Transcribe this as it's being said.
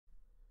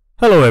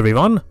Hello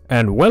everyone,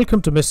 and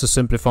welcome to Mr.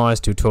 Simplify's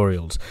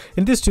tutorials.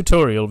 In this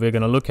tutorial, we're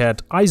going to look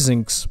at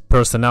Eysenck's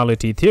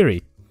personality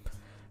theory.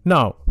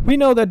 Now, we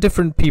know that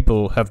different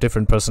people have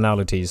different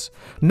personalities.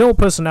 No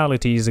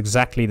personality is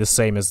exactly the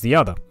same as the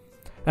other.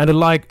 And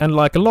like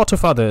a lot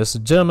of others,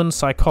 German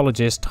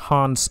psychologist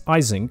Hans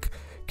Eysenck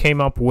came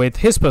up with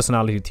his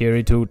personality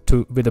theory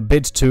with a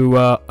bid to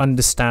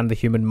understand the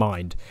human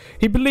mind.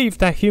 He believed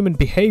that human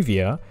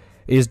behavior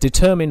is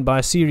determined by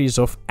a series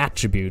of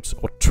attributes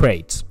or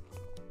traits.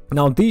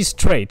 Now, these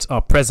traits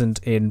are present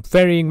in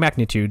varying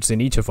magnitudes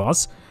in each of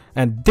us,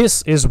 and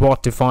this is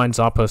what defines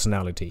our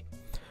personality.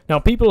 Now,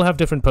 people have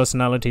different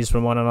personalities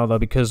from one another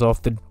because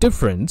of the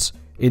difference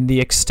in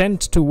the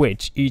extent to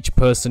which each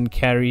person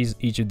carries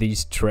each of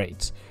these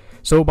traits.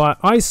 So by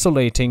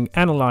isolating,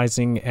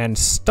 analyzing, and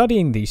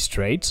studying these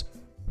traits,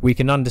 we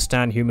can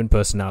understand human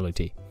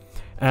personality.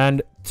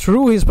 And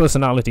through his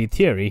personality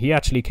theory, he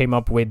actually came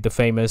up with the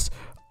famous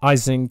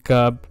Eysenck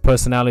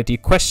personality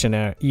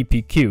questionnaire,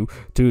 EPQ,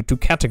 to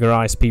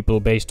categorize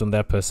people based on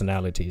their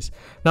personalities.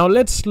 Now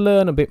let's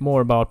learn a bit more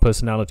about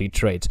personality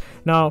traits.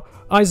 Now,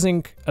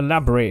 Eysenck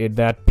elaborated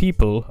that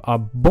people are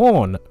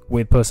born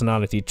with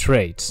personality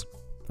traits,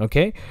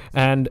 okay,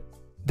 and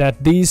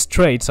that these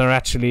traits are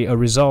actually a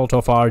result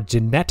of our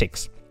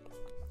genetics.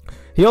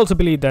 He also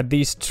believed that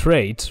these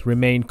traits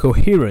remain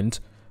coherent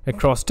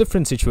across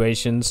different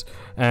situations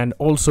and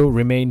also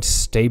remain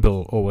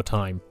stable over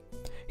time.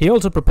 He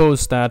also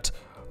proposed that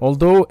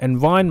although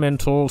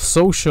environmental,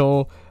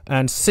 social,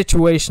 and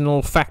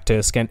situational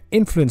factors can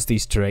influence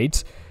these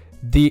traits,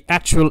 the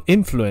actual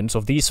influence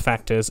of these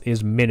factors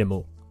is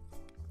minimal.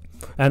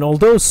 And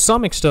although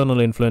some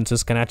external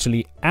influences can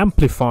actually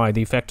amplify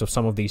the effect of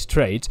some of these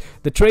traits,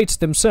 the traits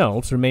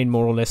themselves remain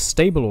more or less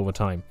stable over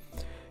time.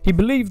 He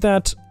believed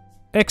that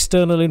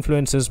external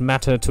influences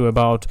matter to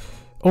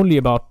only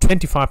about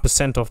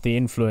 25% of the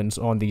influence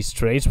on these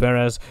traits,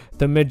 whereas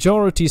the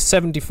majority,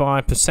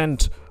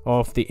 75%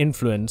 of the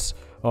influence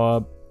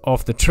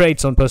of the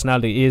traits on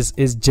personality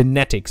is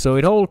genetic. So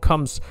it all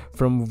comes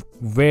from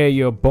where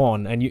you're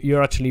born, and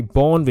you're actually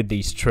born with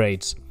these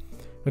traits.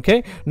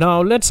 Okay,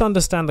 now let's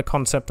understand the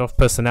concept of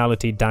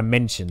personality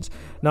dimensions.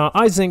 Now,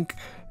 Eysenck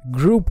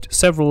grouped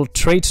several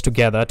traits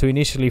together to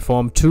initially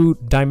form two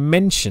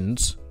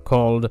dimensions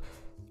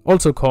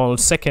also called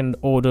second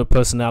order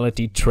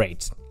personality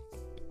traits.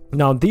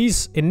 Now,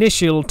 these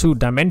initial two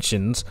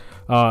dimensions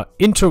are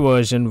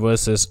introversion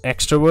versus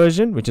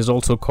extroversion, which is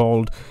also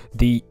called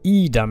the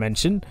E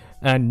dimension,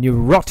 and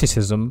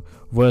neuroticism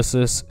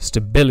versus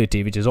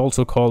stability, which is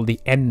also called the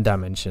N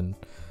dimension.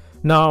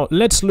 Now,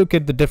 let's look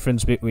at the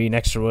difference between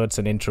extroverts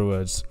and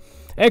introverts.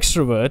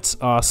 Extroverts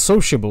are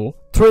sociable,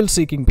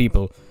 thrill-seeking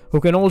people who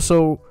can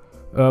also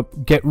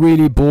get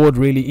really bored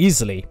really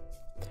easily.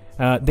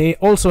 They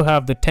also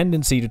have the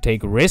tendency to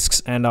take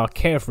risks and are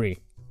carefree.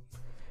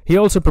 He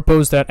also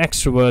proposed that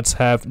extroverts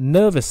have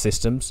nervous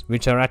systems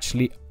which are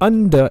actually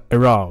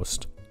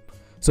under-aroused.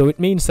 So it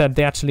means that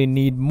they actually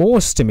need more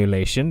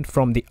stimulation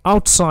from the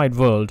outside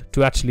world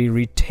to actually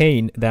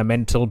retain their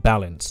mental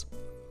balance.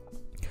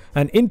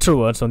 And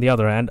introverts, on the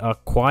other hand, are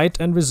quiet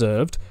and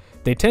reserved.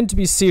 They tend to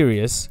be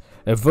serious,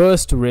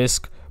 averse to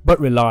risk, but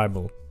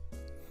reliable.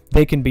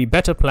 They can be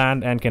better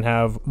planned and can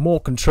have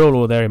more control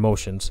over their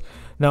emotions.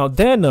 Now,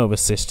 their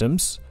nervous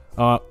systems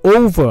are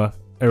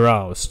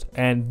over-aroused,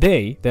 and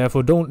they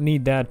therefore don't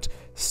need that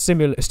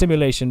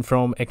stimulation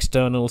from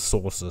external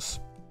sources.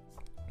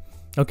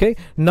 Okay,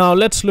 now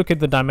let's look at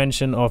the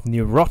dimension of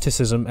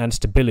neuroticism and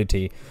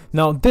stability.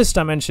 Now, this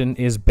dimension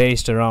is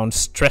based around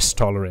stress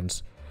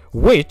tolerance,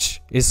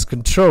 which is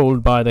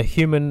controlled by the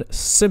human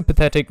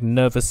sympathetic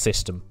nervous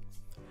system.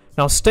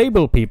 Now,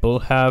 stable people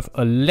have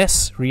a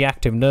less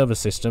reactive nervous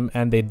system,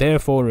 and they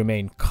therefore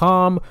remain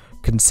calm,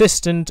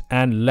 consistent,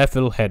 and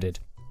level-headed.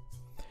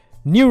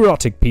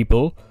 Neurotic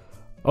people,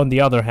 on the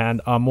other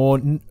hand, have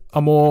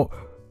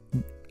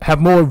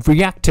more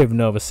reactive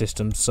nervous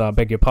systems,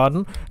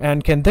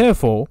 and can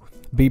therefore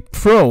be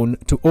prone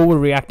to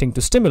overreacting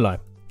to stimuli.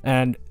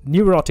 And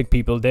neurotic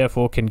people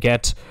therefore can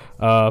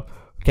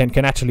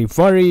can actually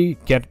worry,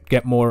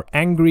 get more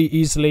angry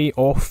easily,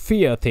 or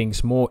fear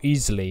things more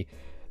easily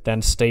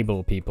than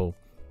stable people.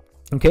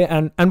 Okay,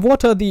 and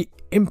what are the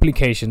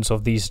implications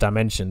of these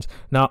dimensions?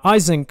 Now,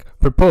 Eysenck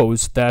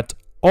proposed that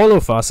all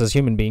of us as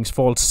human beings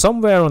fall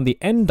somewhere on the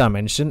N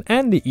dimension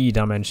and the E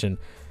dimension,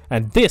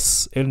 and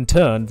this in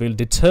turn will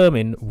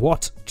determine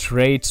what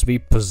traits we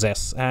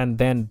possess, and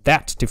then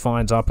that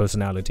defines our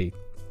personality.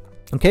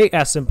 Okay,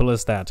 as simple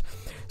as that.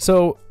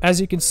 So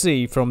as you can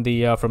see from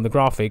the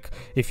graphic,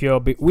 if you're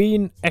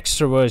between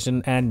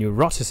extroversion and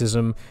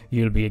neuroticism,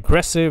 you'll be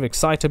aggressive,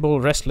 excitable,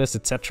 restless,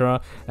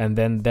 etc. And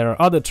then there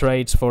are other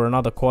traits for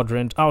another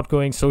quadrant: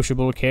 outgoing,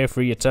 sociable,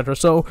 carefree, etc.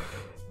 So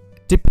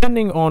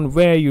depending on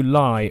where you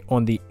lie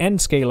on the N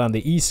scale and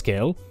the E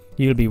scale,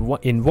 you'll be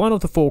in one of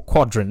the four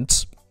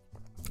quadrants,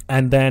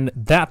 and then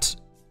that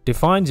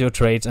defines your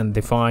traits and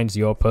defines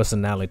your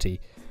personality.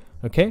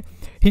 Okay,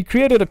 he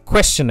created a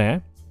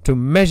questionnaire to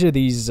measure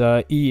these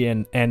E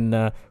and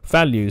N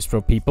values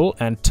for people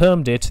and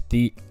termed it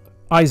the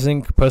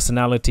Eysenck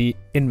Personality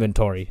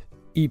Inventory,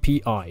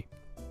 EPI.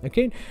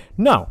 Okay,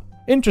 now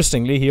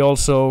interestingly, he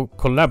also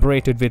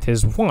collaborated with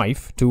his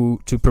wife to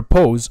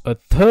propose a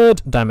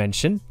third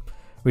dimension,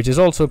 which is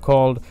also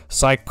called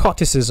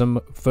psychoticism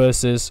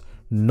versus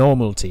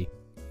normality,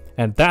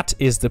 and that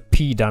is the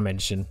P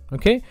dimension.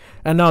 Okay,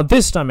 and now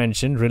this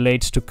dimension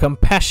relates to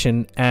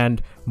compassion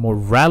and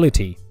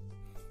morality.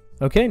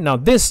 Okay, now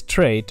this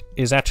trait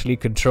is actually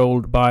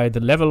controlled by the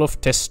level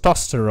of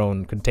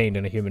testosterone contained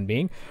in a human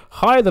being.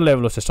 Higher the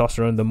level of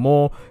testosterone, the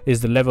more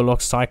is the level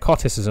of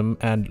psychoticism,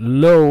 and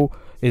low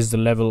is the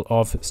level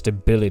of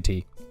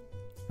stability.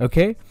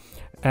 Okay,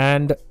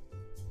 and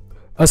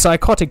a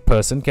psychotic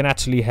person can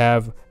actually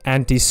have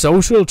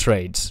antisocial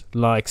traits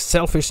like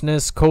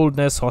selfishness,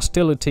 coldness,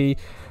 hostility,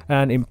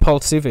 and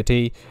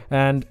impulsivity,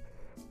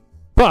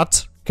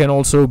 but can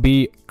also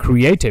be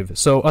creative.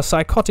 So a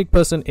psychotic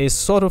person is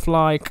sort of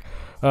like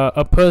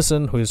a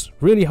person who is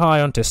really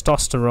high on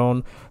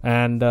testosterone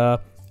and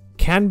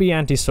can be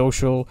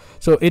antisocial.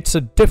 So it's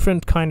a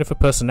different kind of a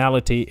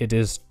personality. It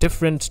is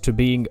different to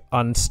being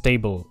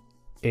unstable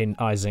in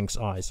Eysenck's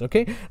eyes.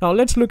 Okay, now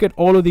let's look at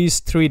all of these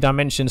three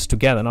dimensions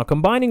together. Now,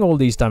 combining all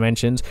these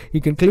dimensions, he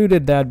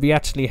concluded that we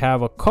actually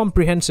have a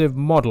comprehensive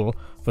model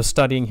for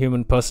studying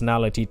human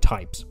personality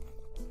types.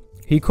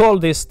 He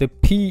called this the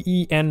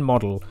PEN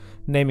model,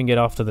 naming it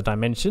after the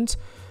dimensions,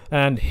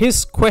 and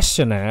his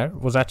questionnaire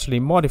was actually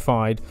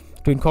modified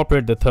to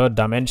incorporate the third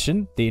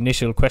dimension, the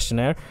initial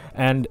questionnaire,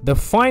 and the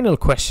final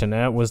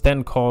questionnaire was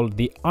then called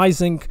the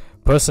Eysenck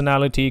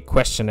Personality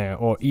Questionnaire,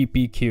 or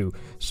EPQ.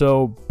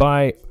 So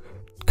by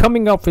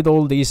coming up with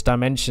all these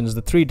dimensions,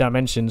 the three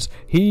dimensions,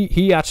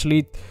 he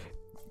actually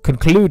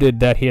concluded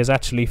that he has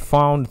actually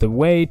found the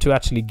way to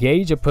actually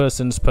gauge a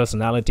person's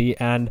personality,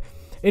 and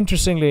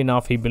interestingly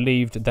enough, he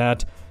believed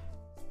that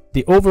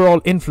the overall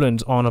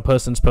influence on a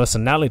person's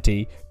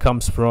personality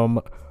comes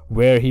from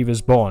where he was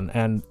born,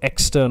 and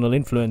external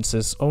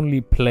influences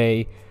only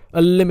play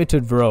a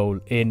limited role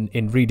in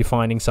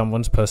redefining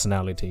someone's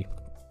personality.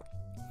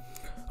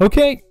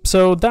 Okay,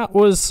 so that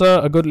was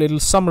a good little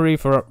summary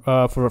for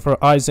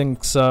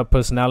Eysenck's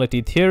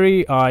personality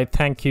theory. I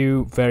thank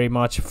you very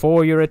much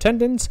for your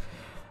attendance,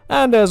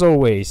 and as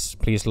always,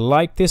 please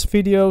like this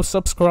video,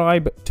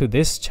 subscribe to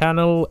this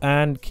channel,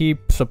 and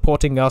keep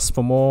supporting us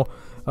for more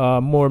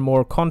and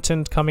more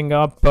content coming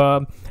up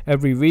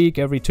every week,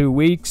 every 2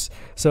 weeks.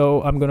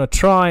 So I'm gonna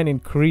try and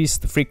increase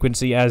the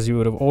frequency, as you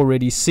would have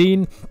already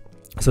seen.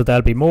 So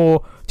there'll be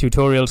more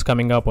tutorials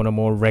coming up on a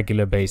more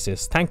regular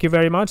basis. Thank you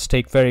very much.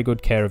 Take very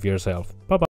good care of yourself. Bye bye.